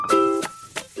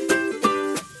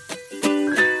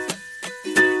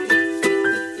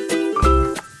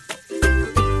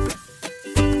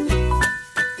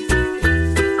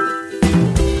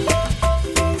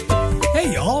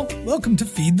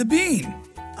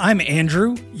I'm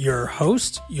Andrew, your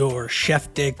host, your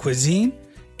chef de cuisine,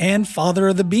 and father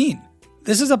of the bean.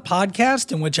 This is a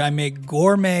podcast in which I make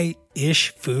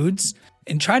gourmet-ish foods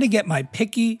and try to get my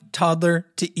picky toddler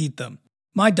to eat them.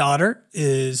 My daughter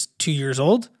is 2 years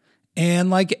old, and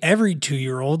like every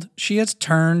 2-year-old, she has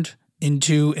turned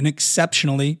into an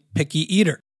exceptionally picky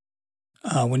eater.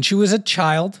 When she was a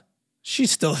child, she's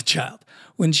still a child.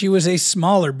 When she was a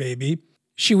smaller baby,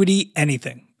 she would eat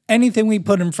anything. Anything we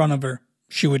put in front of her,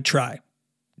 she would try.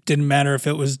 Didn't matter if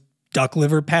it was duck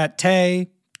liver pate,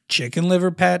 chicken liver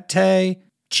pate,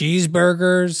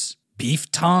 cheeseburgers,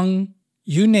 beef tongue,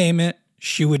 you name it,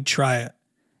 she would try it.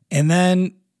 And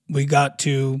then we got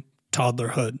to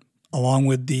toddlerhood. Along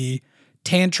with the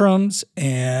tantrums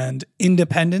and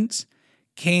independence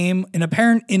came an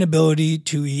apparent inability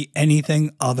to eat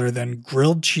anything other than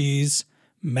grilled cheese,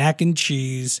 mac and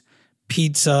cheese,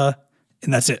 pizza,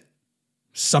 and that's it.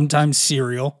 Sometimes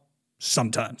cereal,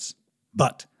 sometimes.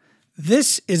 But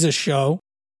this is a show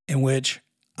in which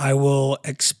I will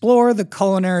explore the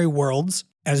culinary worlds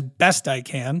as best I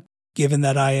can, given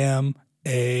that I am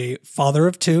a father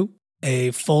of two,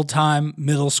 a full-time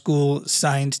middle school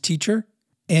science teacher,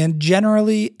 and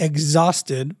generally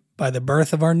exhausted by the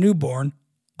birth of our newborn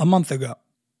a month ago.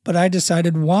 But I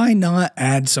decided, why not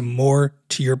add some more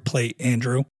to your plate,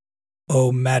 Andrew?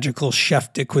 Oh, magical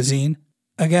chef de cuisine.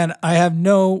 Again, I have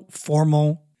no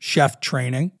formal chef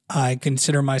training. I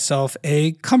consider myself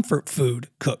a comfort food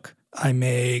cook. I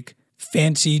make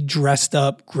fancy dressed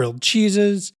up grilled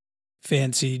cheeses,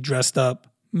 fancy dressed up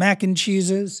mac and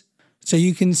cheeses. So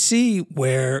you can see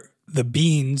where the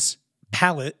beans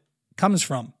palate comes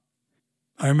from.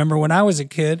 I remember when I was a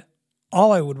kid,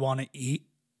 all I would want to eat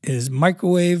is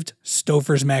microwaved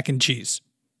Stouffer's mac and cheese.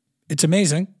 It's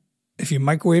amazing. If you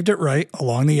microwaved it right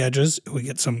along the edges, it would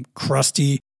get some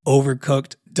crusty,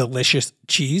 overcooked, delicious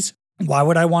cheese. Why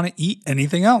would I want to eat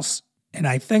anything else? And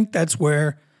I think that's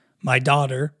where my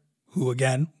daughter, who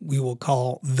again, we will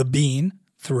call the bean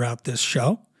throughout this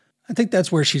show, I think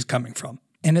that's where she's coming from.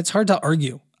 And it's hard to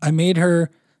argue. I made her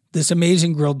this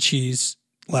amazing grilled cheese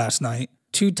last night.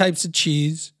 2 types of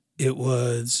cheese. It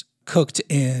was cooked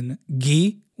in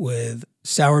ghee with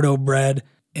sourdough bread,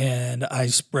 and I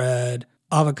spread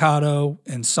avocado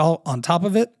and salt on top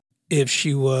of it. If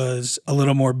she was a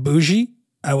little more bougie,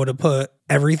 I would have put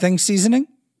everything seasoning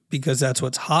because that's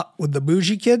what's hot with the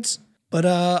bougie kids. But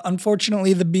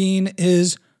unfortunately, the bean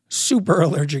is super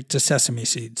allergic to sesame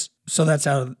seeds. So that's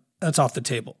off the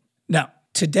table. Now,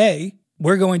 today,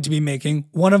 we're going to be making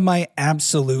one of my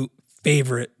absolute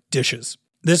favorite dishes.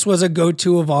 This was a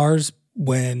go-to of ours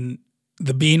when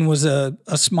the bean was a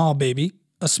small baby,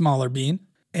 a smaller bean,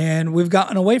 and we've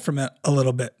gotten away from it a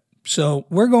little bit. So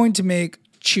we're going to make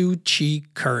Chee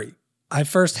curry. I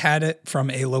first had it from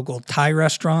a local Thai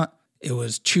restaurant. It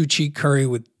was Chee curry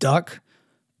with duck,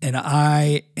 and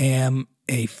I am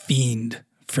a fiend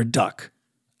for duck.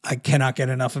 I cannot get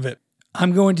enough of it.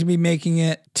 I'm going to be making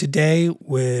it today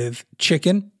with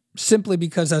chicken, simply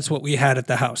because that's what we had at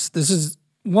the house. This is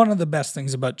one of the best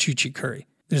things about Chee curry.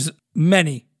 There's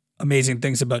many amazing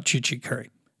things about Chee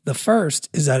curry. The first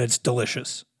is that it's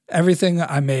delicious. Everything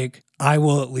I make, I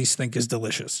will at least think is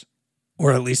delicious.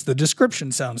 Or at least the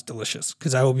description sounds delicious,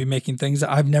 because I will be making things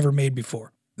that I've never made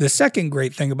before. The second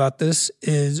great thing about this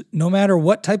is no matter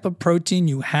what type of protein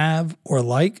you have or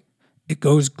like, it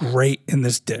goes great in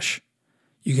this dish.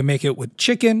 You can make it with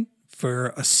chicken for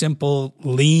a simple,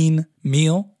 lean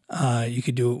meal. You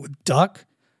could do it with duck,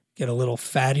 get a little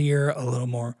fattier, a little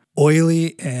more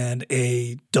oily, and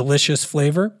a delicious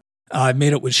flavor. I've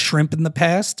made it with shrimp in the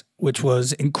past, which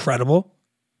was incredible.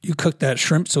 You cook that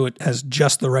shrimp so it has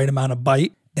just the right amount of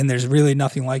bite, and there's really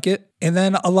nothing like it. And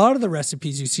then a lot of the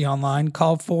recipes you see online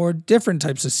call for different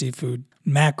types of seafood.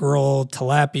 Mackerel,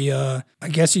 tilapia. I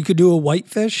guess you could do a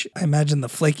whitefish. I imagine the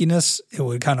flakiness, it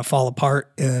would kind of fall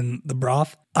apart in the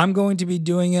broth. I'm going to be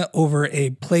doing it over a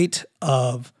plate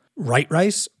of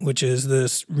rice, which is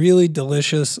this really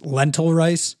delicious lentil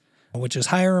rice, which is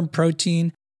higher in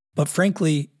protein. But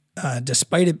frankly,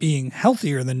 despite it being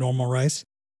healthier than normal rice,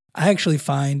 I actually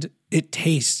find it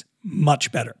tastes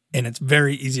much better. And it's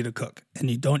very easy to cook. And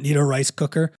you don't need a rice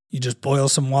cooker. You just boil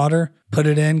some water, put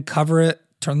it in, cover it,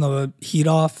 turn the heat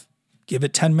off, give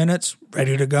it 10 minutes,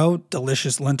 ready to go.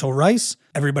 Delicious lentil rice.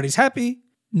 Everybody's happy.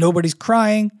 Nobody's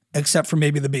crying, except for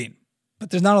maybe the bean. But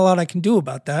there's not a lot I can do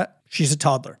about that. She's a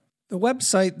toddler. The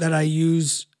website that I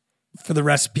use for the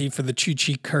recipe for the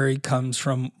Chee curry comes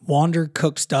from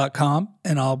wandercooks.com,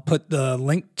 and I'll put the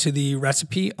link to the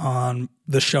recipe on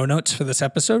the show notes for this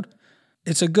episode.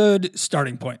 It's a good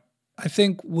starting point. I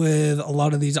think with a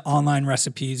lot of these online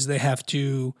recipes, they have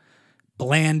to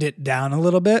bland it down a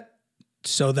little bit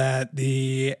so that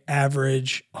the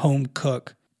average home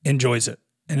cook enjoys it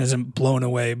and isn't blown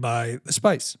away by the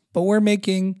spice. But we're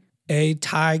making a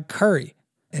Thai curry,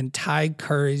 and Thai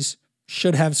curries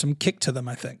should have some kick to them,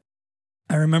 I think.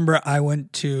 I remember I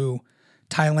went to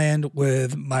Thailand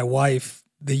with my wife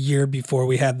the year before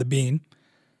we had the bean,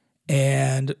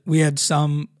 and we had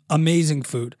some amazing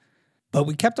food, but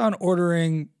we kept on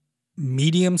ordering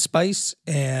medium spice,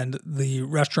 and the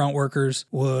restaurant workers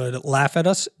would laugh at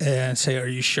us and say, "Are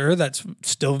you sure that's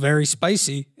still very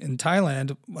spicy in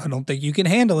Thailand? I don't think you can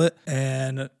handle it."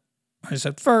 And I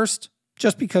said, first,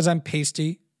 just because I'm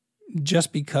pasty,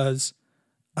 just because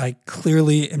I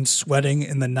clearly am sweating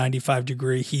in the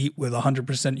 95-degree heat with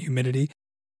 100% humidity,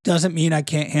 doesn't mean I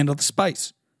can't handle the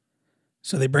spice.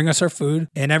 So they bring us our food,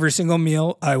 and every single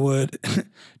meal I would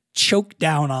choke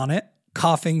down on it,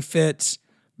 coughing fits,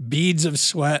 beads of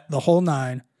sweat, the whole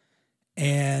nine.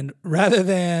 And rather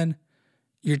than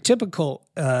your typical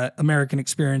American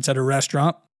experience at a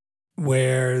restaurant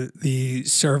where the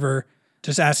server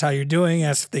just asks how you're doing,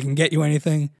 asks if they can get you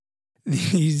anything,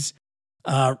 these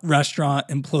restaurant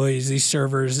employees, these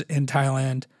servers in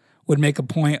Thailand would make a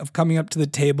point of coming up to the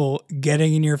table,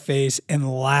 getting in your face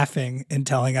and laughing and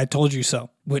telling, "I told you so,"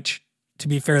 which, to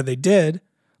be fair, they did.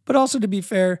 But also, to be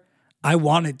fair, I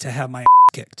wanted to have my ass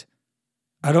kicked.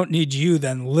 I don't need you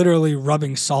then literally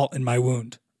rubbing salt in my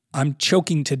wound. I'm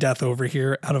choking to death over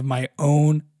here out of my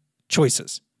own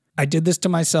choices. I did this to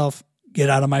myself. Get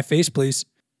out of my face, please.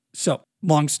 So,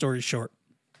 long story short,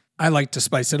 I like to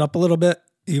spice it up a little bit,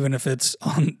 even if it's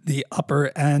on the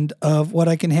upper end of what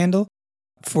I can handle.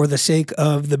 For the sake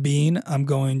of the bean, I'm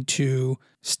going to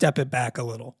step it back a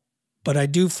little. But I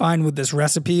do find with this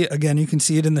recipe, again, you can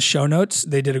see it in the show notes,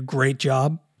 they did a great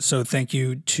job. So thank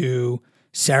you to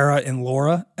Sarah and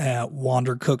Laura at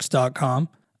wandercooks.com.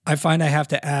 I find I have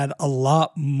to add a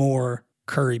lot more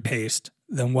curry paste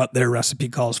than what their recipe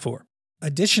calls for.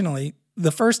 Additionally,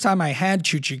 the first time I had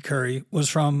Choo curry was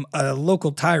from a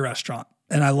local Thai restaurant,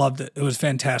 and I loved it. It was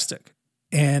fantastic.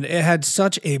 And it had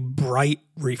such a bright,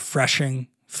 refreshing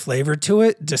flavor to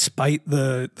it, despite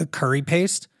the curry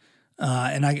paste.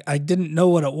 And I didn't know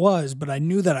what it was, but I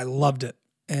knew that I loved it.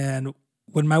 And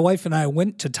when my wife and I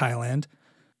went to Thailand,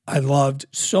 I loved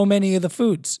so many of the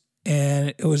foods.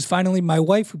 And it was finally my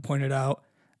wife who pointed out,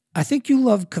 "I think you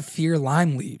love kaffir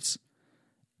lime leaves.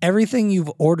 Everything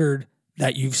you've ordered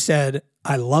that you've said,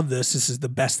 'I love this is the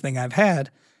best thing I've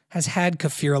had,' has had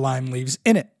kaffir lime leaves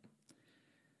in it."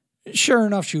 Sure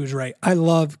enough, she was right. I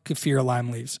love kaffir lime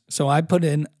leaves. So I put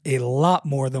in a lot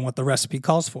more than what the recipe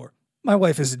calls for. My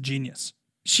wife is a genius.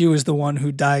 She was the one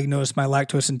who diagnosed my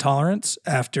lactose intolerance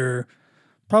after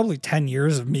probably 10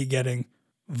 years of me getting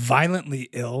violently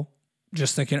ill,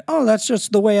 just thinking, "Oh, that's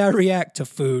just the way I react to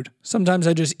food. Sometimes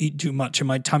I just eat too much and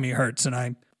my tummy hurts," and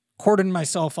I cordoned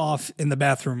myself off in the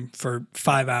bathroom for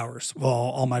 5 hours while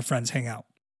all my friends hang out.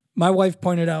 My wife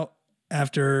pointed out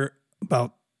after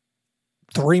about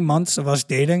 3 months of us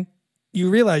dating, "You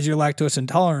realize you're lactose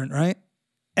intolerant, right?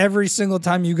 Every single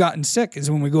time you've gotten sick is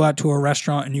when we go out to a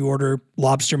restaurant and you order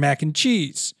lobster mac and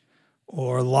cheese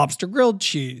or lobster grilled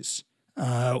cheese,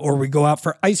 or we go out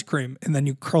for ice cream and then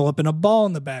you curl up in a ball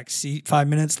in the back seat 5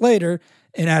 minutes later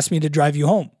and ask me to drive you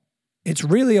home. It's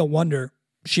really a wonder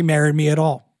she married me at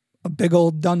all. A big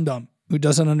old dum-dum who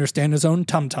doesn't understand his own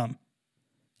tum-tum."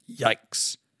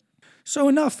 Yikes. So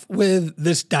enough with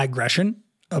this digression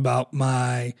about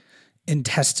my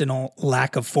intestinal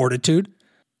lack of fortitude.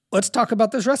 Let's talk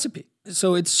about this recipe.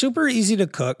 So it's super easy to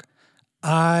cook.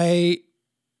 I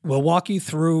will walk you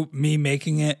through me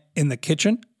making it in the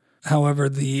kitchen. However,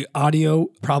 the audio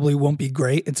probably won't be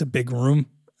great. It's a big room,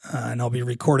 and I'll be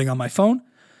recording on my phone.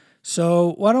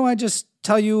 So why don't I just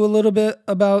tell you a little bit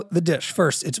about the dish?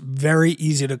 First, it's very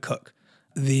easy to cook.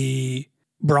 The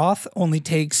broth only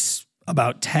takes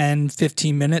about 10,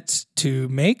 15 minutes to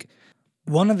make.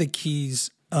 One of the keys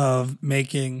of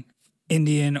making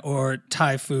Indian or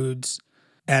Thai foods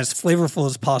as flavorful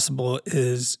as possible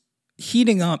is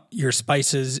heating up your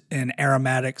spices and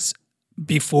aromatics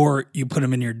before you put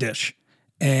them in your dish.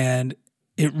 And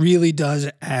it really does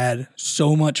add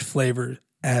so much flavor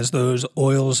as those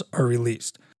oils are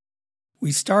released.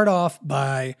 We start off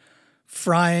by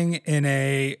frying in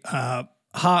a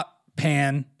hot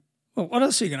pan. Well, what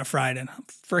else are you going to fry it in? A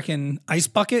freaking ice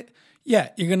bucket? Yeah,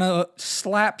 you're going to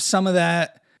slap some of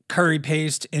that curry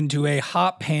paste into a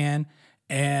hot pan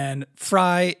and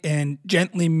fry and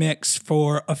gently mix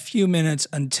for a few minutes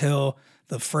until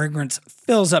the fragrance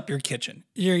fills up your kitchen.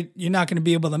 You're not going to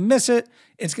be able to miss it.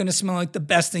 It's going to smell like the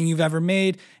best thing you've ever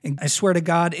made. And I swear to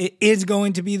God, it is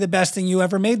going to be the best thing you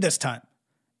ever made this time.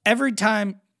 Every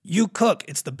time You cook.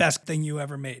 It's the best thing you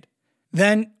ever made.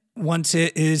 Then once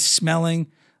it is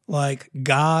smelling like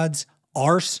God's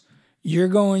arse, you're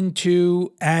going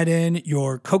to add in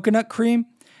your coconut cream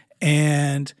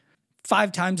and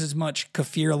 5 times as much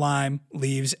kaffir lime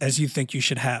leaves as you think you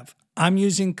should have. I'm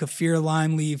using kaffir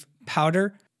lime leaf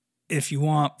powder. If you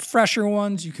want fresher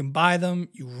ones, you can buy them.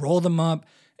 You roll them up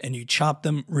and you chop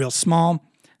them real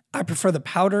small. I prefer the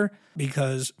powder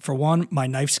because, for one, my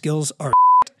knife skills are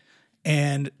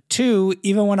and 2,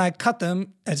 even when I cut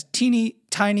them as teeny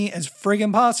tiny as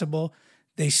friggin' possible,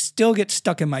 they still get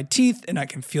stuck in my teeth and I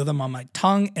can feel them on my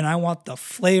tongue, and I want the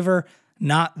flavor,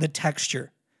 not the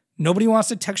texture. Nobody wants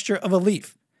the texture of a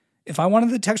leaf. If I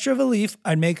wanted the texture of a leaf,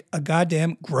 I'd make a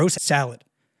goddamn gross salad.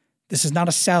 This is not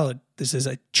a salad. This is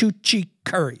a Choo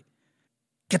curry.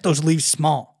 Get those leaves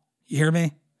small. You hear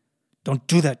me? Don't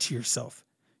do that to yourself.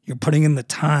 You're putting in the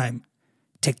time.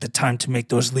 Take the time to make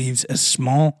those leaves as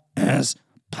small as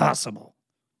possible.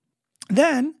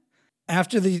 Then,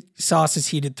 after the sauce is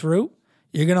heated through,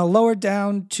 you're going to lower it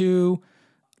down to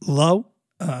low,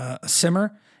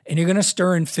 simmer, and you're going to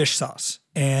stir in fish sauce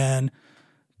and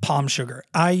palm sugar.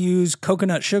 I use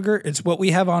coconut sugar. It's what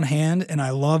we have on hand, and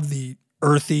I love the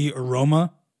earthy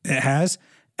aroma it has.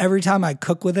 Every time I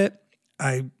cook with it,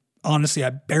 I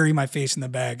bury my face in the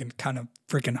bag and kind of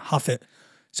freaking huff it.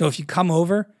 So if you come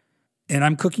over and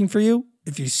I'm cooking for you,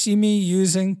 if you see me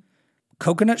using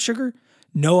coconut sugar,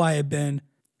 know I have been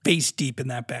face deep in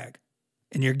that bag.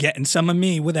 And you're getting some of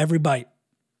me with every bite.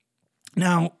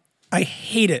 Now, I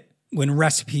hate it when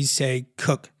recipes say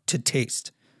cook to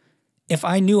taste. If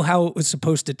I knew how it was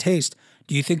supposed to taste,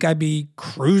 do you think I'd be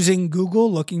cruising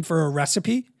Google looking for a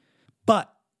recipe?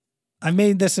 But I've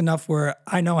made this enough where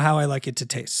I know how I like it to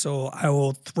taste. So I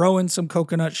will throw in some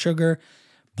coconut sugar,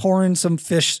 pour in some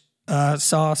fish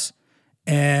sauce,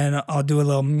 and I'll do a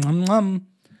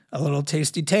little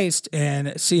tasty taste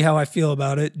and see how I feel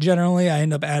about it. Generally, I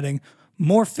end up adding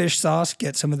more fish sauce,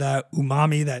 get some of that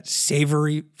umami, that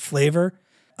savory flavor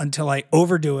until I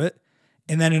overdo it.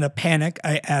 And then in a panic,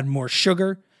 I add more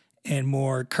sugar and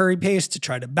more curry paste to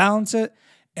try to balance it.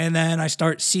 And then I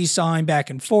start seesawing back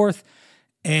and forth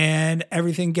and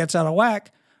everything gets out of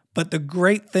whack. But the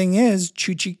great thing is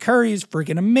Choo curry is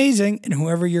freaking amazing. And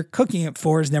whoever you're cooking it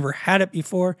for has never had it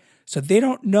before. So they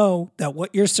don't know that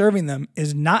what you're serving them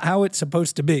is not how it's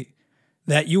supposed to be.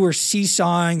 That you were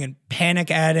seesawing and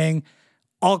panic adding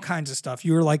all kinds of stuff.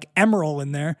 You were like Emerald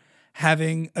in there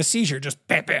having a seizure, just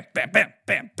bam, bam, bam, bam,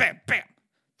 bam, bam, bam,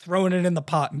 throwing it in the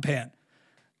pot and pan.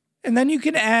 And then you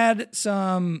can add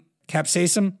some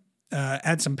capsaicin,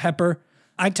 add some pepper.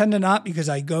 I tend to not because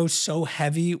I go so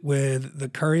heavy with the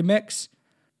curry mix.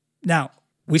 Now,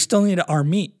 we still need our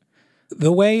meat.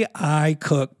 The way I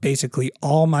cook basically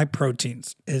all my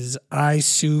proteins is I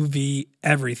sous vide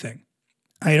everything.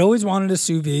 I had always wanted a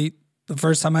sous vide the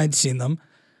first time I'd seen them.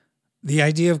 The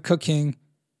idea of cooking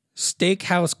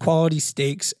steakhouse quality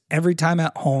steaks every time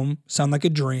at home sound like a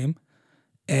dream.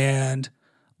 And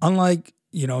unlike,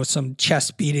 some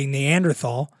chest beating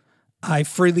Neanderthal, I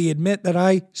freely admit that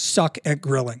I suck at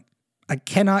grilling. I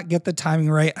cannot get the timing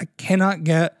right. I cannot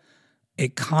get a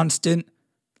constant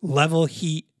level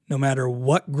heat no matter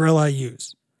what grill I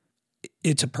use.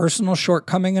 It's a personal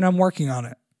shortcoming and I'm working on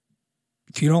it.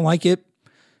 If you don't like it,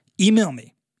 email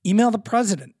me. Email the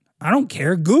president. I don't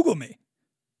care. Google me.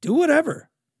 Do whatever.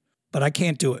 But I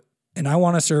can't do it. And I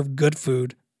want to serve good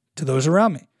food to those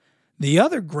around me. The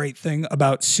other great thing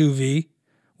about sous vide,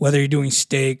 whether you're doing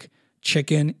steak,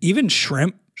 chicken, even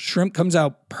shrimp comes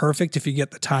out perfect if you get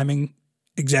the timing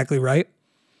exactly right.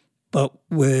 But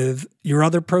with your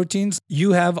other proteins,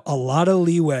 you have a lot of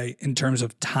leeway in terms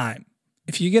of time.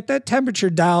 If you get that temperature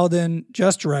dialed in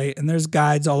just right, and there's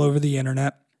guides all over the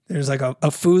internet, there's like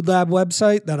a food lab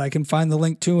website that I can find the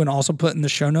link to and also put in the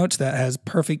show notes that has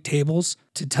perfect tables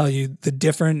to tell you the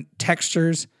different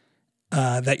textures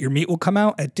that your meat will come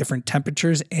out at different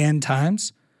temperatures and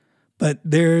times. But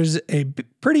there's a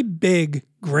pretty big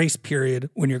grace period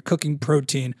when you're cooking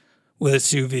protein with a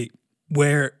sous vide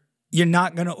where you're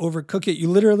not going to overcook it. You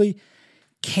literally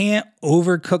can't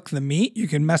overcook the meat. You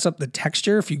can mess up the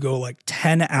texture if you go like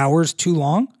 10 hours too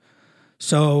long.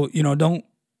 So, don't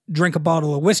drink a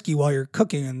bottle of whiskey while you're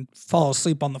cooking and fall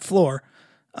asleep on the floor.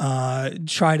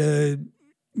 Try to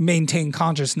maintain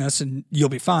consciousness and you'll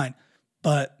be fine.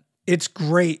 But it's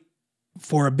great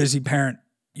for a busy parent.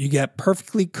 You get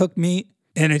perfectly cooked meat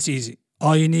and it's easy.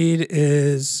 All you need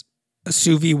is a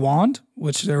sous vide wand,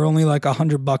 which they're only like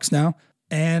 $100 now,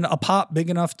 and a pot big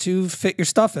enough to fit your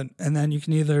stuff in. And then you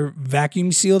can either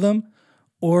vacuum seal them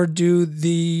or do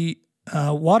the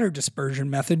water dispersion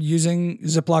method using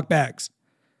Ziploc bags.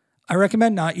 I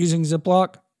recommend not using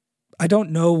Ziploc I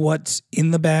don't know what's in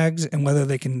the bags and whether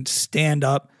they can stand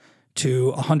up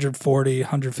to 140,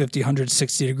 150,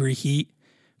 160 degree heat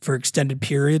for extended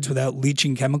periods without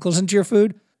leaching chemicals into your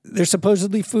food. They're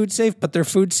supposedly food safe, but they're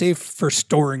food safe for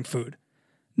storing food,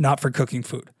 not for cooking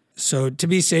food. So to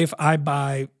be safe, I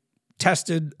buy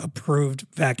tested, approved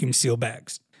vacuum seal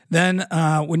bags. Then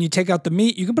when you take out the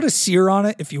meat, you can put a sear on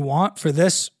it if you want. For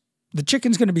this, the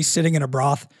chicken's going to be sitting in a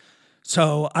broth,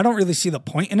 so I don't really see the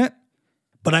point in it.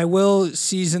 But I will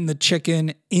season the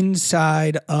chicken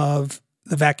inside of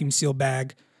the vacuum seal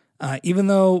bag, even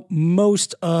though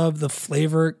most of the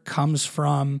flavor comes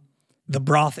from the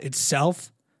broth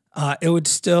itself. It would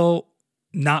still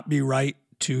not be right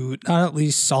to not at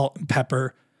least salt and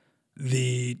pepper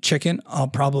the chicken. I'll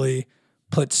probably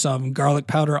put some garlic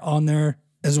powder on there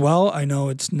as well. I know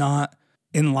it's not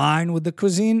in line with the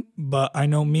cuisine, but I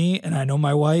know me and I know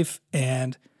my wife,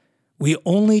 and we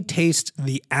only taste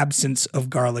the absence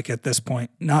of garlic at this point,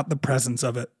 not the presence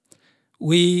of it.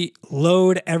 We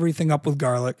load everything up with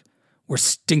garlic. We're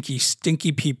stinky,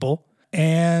 stinky people,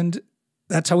 and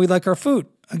that's how we like our food.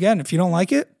 Again, if you don't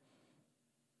like it,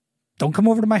 don't come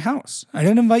over to my house. I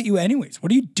didn't invite you anyways.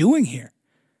 What are you doing here?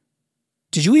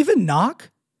 Did you even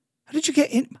knock? How did you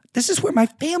get in? This is where my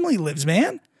family lives,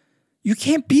 man. You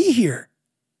can't be here.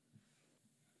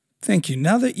 Thank you.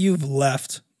 Now that you've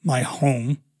left my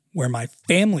home where my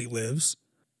family lives,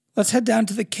 let's head down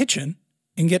to the kitchen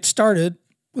and get started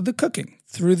with the cooking.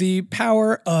 Through the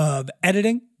power of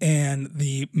editing and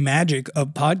the magic of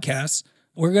podcasts,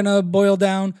 we're going to boil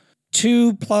down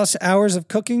 2+ hours of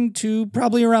cooking to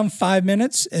probably around 5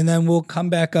 minutes. And then we'll come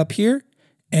back up here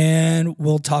and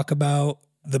we'll talk about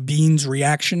the beans'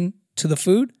 reaction to the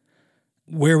food,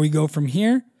 where we go from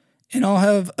here. And I'll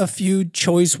have a few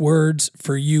choice words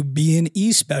for you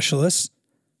B&E specialists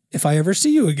if I ever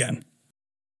see you again.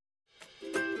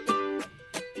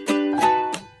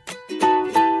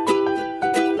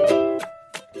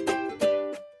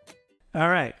 All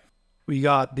right. We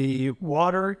got the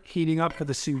water heating up for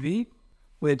the sous vide,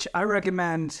 which I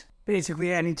recommend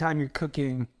basically anytime you're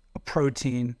cooking a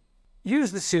protein,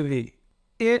 use the sous vide.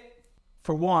 It,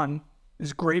 for one,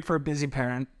 is great for a busy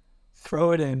parent.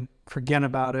 Throw it in, forget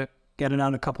about it, get it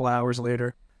out a couple hours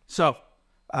later. So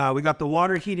we got the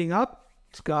water heating up.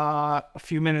 It's got a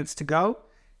few minutes to go.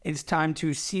 It's time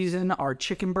to season our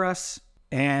chicken breasts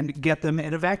and get them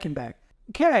in a vacuum bag.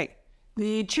 Okay,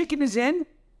 the chicken is in.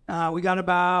 We got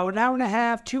about an hour and a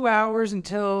half, 2 hours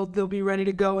until they'll be ready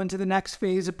to go into the next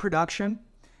phase of production.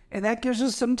 And that gives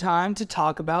us some time to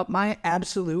talk about my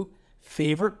absolute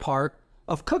favorite part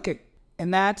of cooking,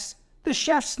 and that's the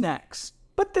chef snacks.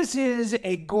 But this is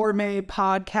a gourmet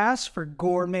podcast for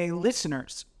gourmet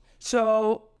listeners.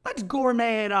 So let's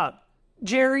gourmet it up.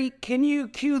 Jerry, can you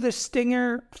cue the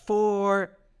stinger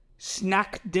for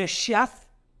Snack de Chef?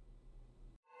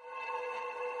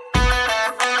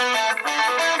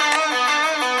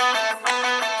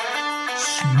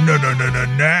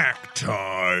 Snack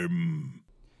time.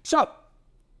 So,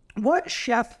 what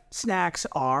chef snacks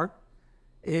are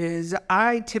is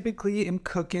I typically am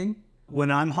cooking when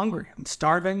I'm hungry. I'm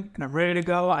starving and I'm ready to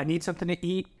go. I need something to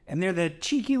eat. And they're the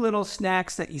cheeky little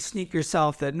snacks that you sneak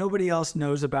yourself that nobody else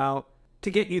knows about to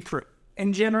get you through.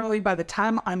 And generally, by the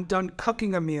time I'm done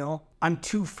cooking a meal, I'm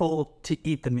too full to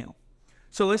eat the meal.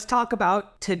 So let's talk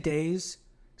about today's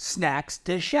snacks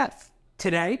de chef.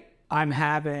 Today, I'm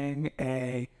having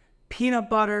a peanut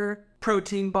butter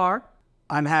protein bar.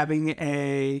 I'm having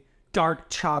a dark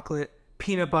chocolate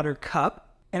peanut butter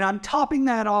cup. And I'm topping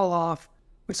that all off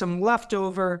with some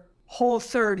leftover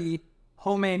Whole30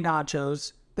 homemade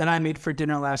nachos that I made for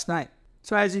dinner last night.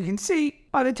 So as you can see,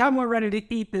 by the time we're ready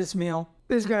to eat this meal,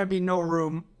 there's going to be no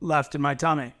room left in my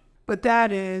tummy. But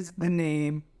that is the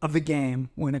name of the game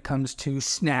when it comes to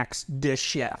snacks de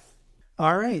chef.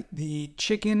 All right, the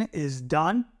chicken is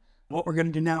done. What we're going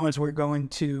to do now is we're going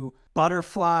to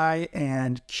butterfly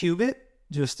and cube it.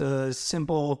 Just a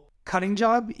simple cutting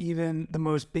job. Even the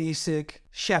most basic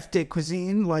chef de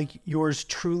cuisine like yours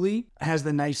truly has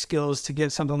the nice skills to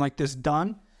get something like this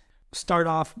done. Start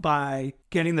off by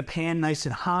getting the pan nice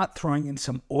and hot, throwing in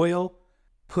some oil,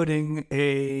 putting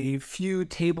a few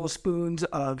tablespoons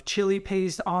of chili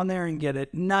paste on there and get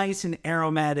it nice and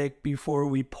aromatic before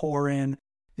we pour in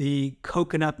the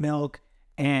coconut milk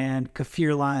and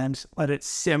kaffir limes. Let it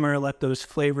simmer, let those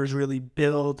flavors really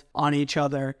build on each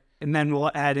other. And then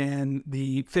we'll add in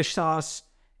the fish sauce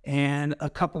and a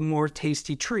couple more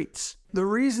tasty treats. The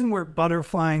reason we're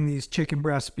butterflying these chicken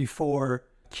breasts before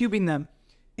cubing them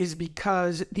is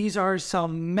because these are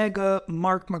some mega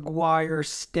Mark McGuire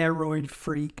steroid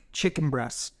freak chicken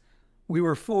breasts. We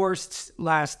were forced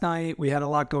last night. We had a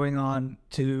lot going on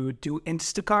to do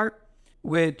Instacart,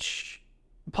 which,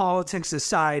 politics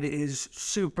aside, is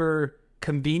super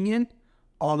convenient.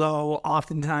 Although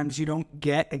oftentimes you don't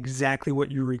get exactly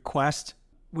what you request,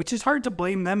 which is hard to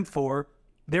blame them for.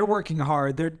 They're working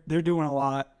hard. They're doing a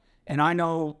lot. And I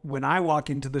know when I walk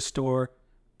into the store,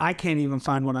 I can't even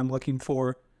find what I'm looking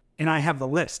for. And I have the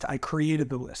list. I created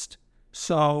the list.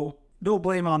 So no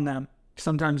blame on them.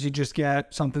 Sometimes you just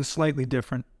get something slightly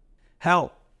different.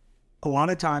 Hell, a lot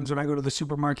of times when I go to the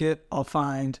supermarket, I'll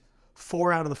find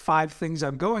 4 out of the 5 things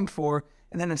I'm going for,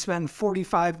 and then I spend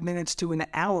 45 minutes to an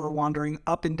hour wandering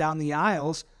up and down the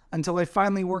aisles until I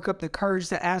finally work up the courage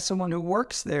to ask someone who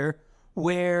works there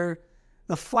where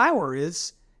the flour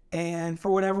is, and for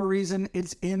whatever reason,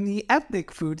 it's in the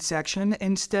ethnic food section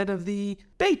instead of the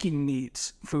baking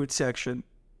needs food section.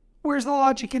 Where's the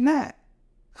logic in that?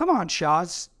 Come on,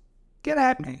 Shaws. Get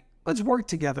at me. Let's work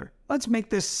together. Let's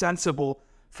make this sensible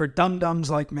for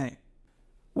dum-dums like me.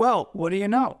 Well, what do you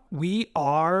know? We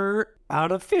are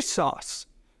out of fish sauce.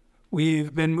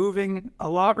 We've been moving a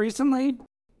lot recently.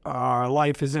 Our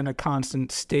life is in a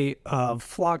constant state of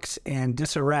flux and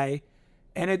disarray,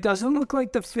 and it doesn't look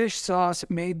like the fish sauce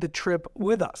made the trip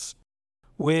with us,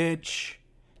 which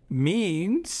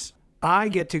means I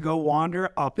get to go wander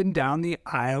up and down the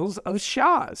aisles of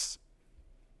Shaw's.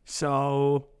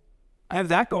 So I have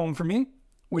that going for me,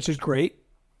 which is great.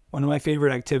 One of my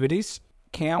favorite activities.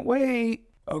 Can't wait.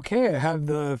 Okay, I have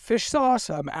the fish sauce.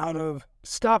 I'm out of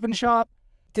Stop and Shop.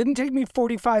 Didn't take me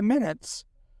 45 minutes,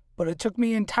 but it took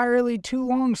me entirely too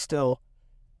long still.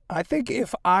 I think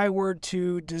if I were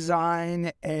to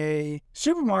design a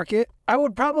supermarket, I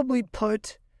would probably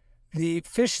put the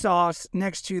fish sauce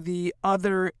next to the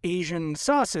other Asian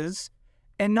sauces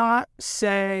and not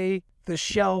say the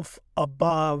shelf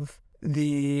above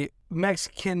the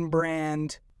Mexican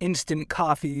brand instant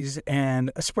coffees and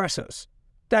espressos.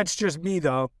 That's just me,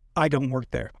 though. I don't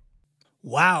work there.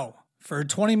 Wow. For a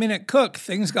 20-minute cook,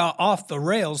 things got off the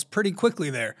rails pretty quickly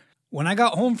there. When I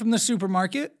got home from the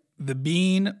supermarket, the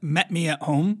Bean met me at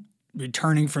home,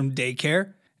 returning from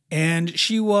daycare, and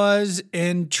she was,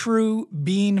 in true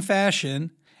Bean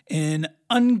fashion, an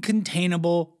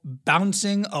uncontainable,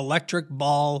 bouncing electric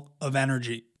ball of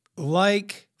energy.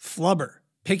 Like flubber,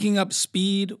 picking up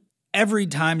speed every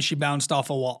time she bounced off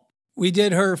a wall. We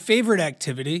did her favorite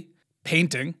activity,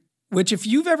 painting, which if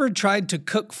you've ever tried to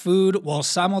cook food while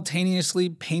simultaneously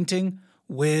painting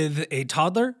with a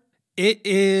toddler, it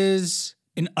is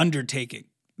an undertaking.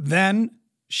 Then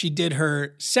she did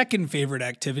her second favorite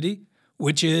activity,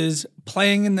 which is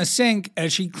playing in the sink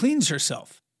as she cleans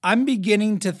herself. I'm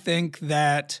beginning to think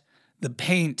that the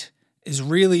paint is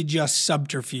really just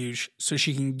subterfuge so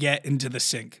she can get into the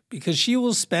sink, because she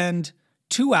will spend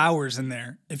 2 hours in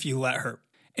there if you let her.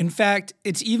 In fact,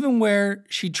 it's even where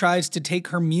she tries to take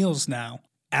her meals now.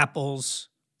 Apples,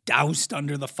 doused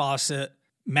under the faucet,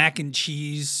 mac and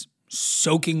cheese,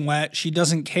 soaking wet. She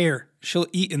doesn't care. She'll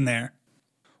eat in there.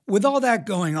 With all that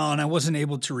going on, I wasn't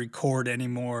able to record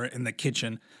anymore in the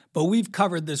kitchen, but we've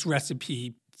covered this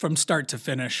recipe from start to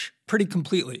finish pretty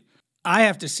completely. I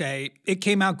have to say, it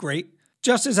came out great.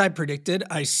 Just as I predicted,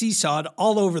 I seesawed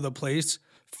all over the place.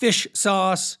 Fish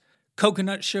sauce,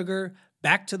 coconut sugar,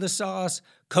 back to the sauce,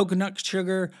 coconut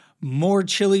sugar, more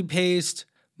chili paste,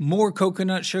 more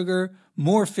coconut sugar,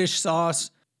 more fish sauce,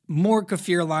 more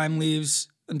kaffir lime leaves,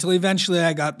 until eventually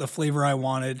I got the flavor I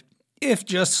wanted, if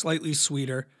just slightly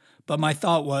sweeter. But my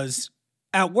thought was,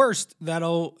 at worst,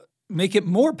 that'll make it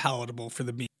more palatable for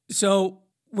the Bean. So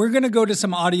we're going to go to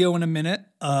some audio in a minute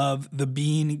of the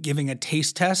Bean giving a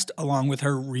taste test along with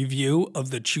her review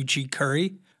of the Choo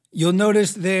curry. You'll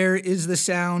notice there is the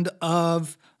sound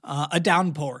of a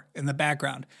downpour in the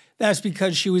background. That's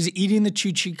because she was eating the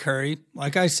Choo curry,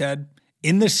 like I said,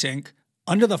 in the sink,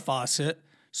 under the faucet,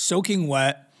 soaking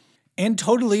wet, and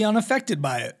totally unaffected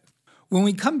by it. When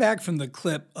we come back from the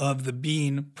clip of the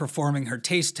Bean performing her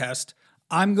taste test,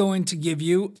 I'm going to give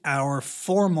you our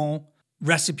formal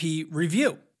recipe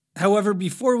review. However,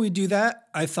 before we do that,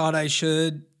 I thought I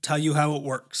should tell you how it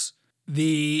works.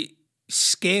 The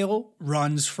scale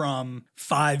runs from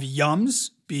 5 yums,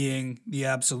 being the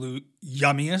absolute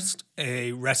yummiest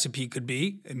a recipe could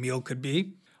be, a meal could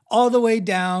be, all the way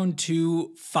down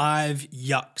to 5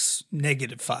 yucks,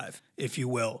 -5, if you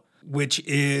will, which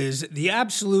is the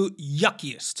absolute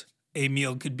yuckiest a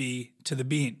meal could be to the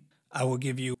Bean. I will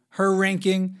give you her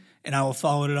ranking, and I will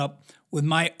follow it up with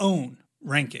my own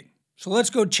ranking. So let's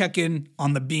go check in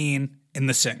on the Bean in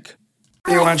the sink.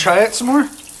 You want to try it some more?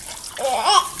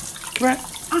 Come on.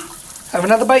 Have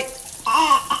another bite.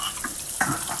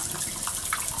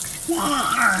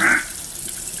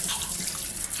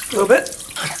 A little bit.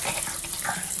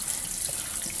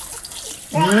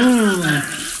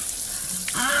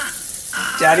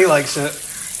 Daddy likes it.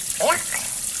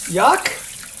 Yuck.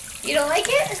 You don't like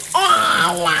it?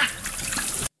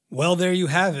 Well, there you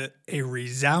have it. A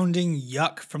resounding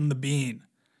yuck from the bean.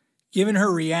 Given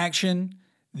her reaction,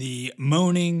 the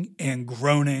moaning and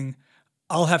groaning,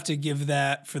 I'll have to give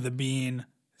that for the bean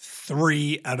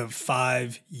 3 out of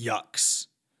 5 yucks.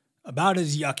 About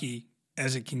as yucky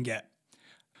as it can get.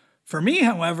 For me,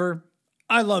 however,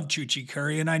 I love Choo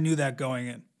curry and I knew that going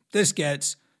in. This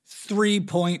gets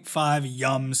 3.5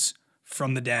 yums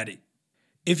from the daddy.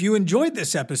 If you enjoyed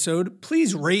this episode,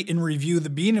 please rate and review The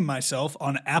Bean and myself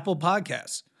on Apple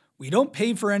Podcasts. We don't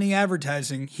pay for any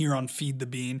advertising here on Feed the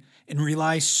Bean and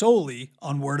rely solely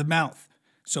on word of mouth.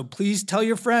 So please tell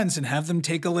your friends and have them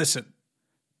take a listen.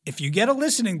 If you get a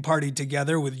listening party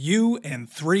together with you and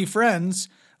 3 friends,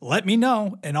 let me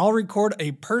know and I'll record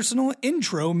a personal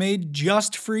intro made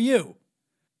just for you.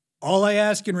 All I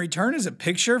ask in return is a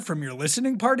picture from your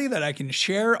listening party that I can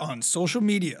share on social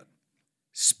media.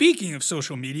 Speaking of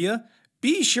social media,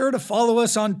 be sure to follow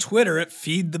us on Twitter at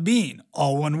Feed the Bean,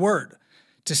 all one word,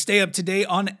 to stay up to date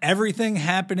on everything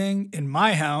happening in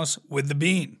my house with the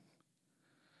Bean.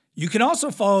 You can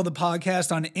also follow the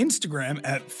podcast on Instagram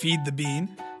at Feed the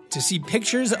Bean to see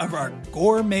pictures of our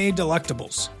gourmet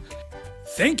delectables.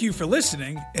 Thank you for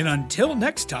listening, and until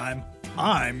next time,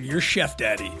 I'm your Chef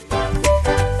Daddy.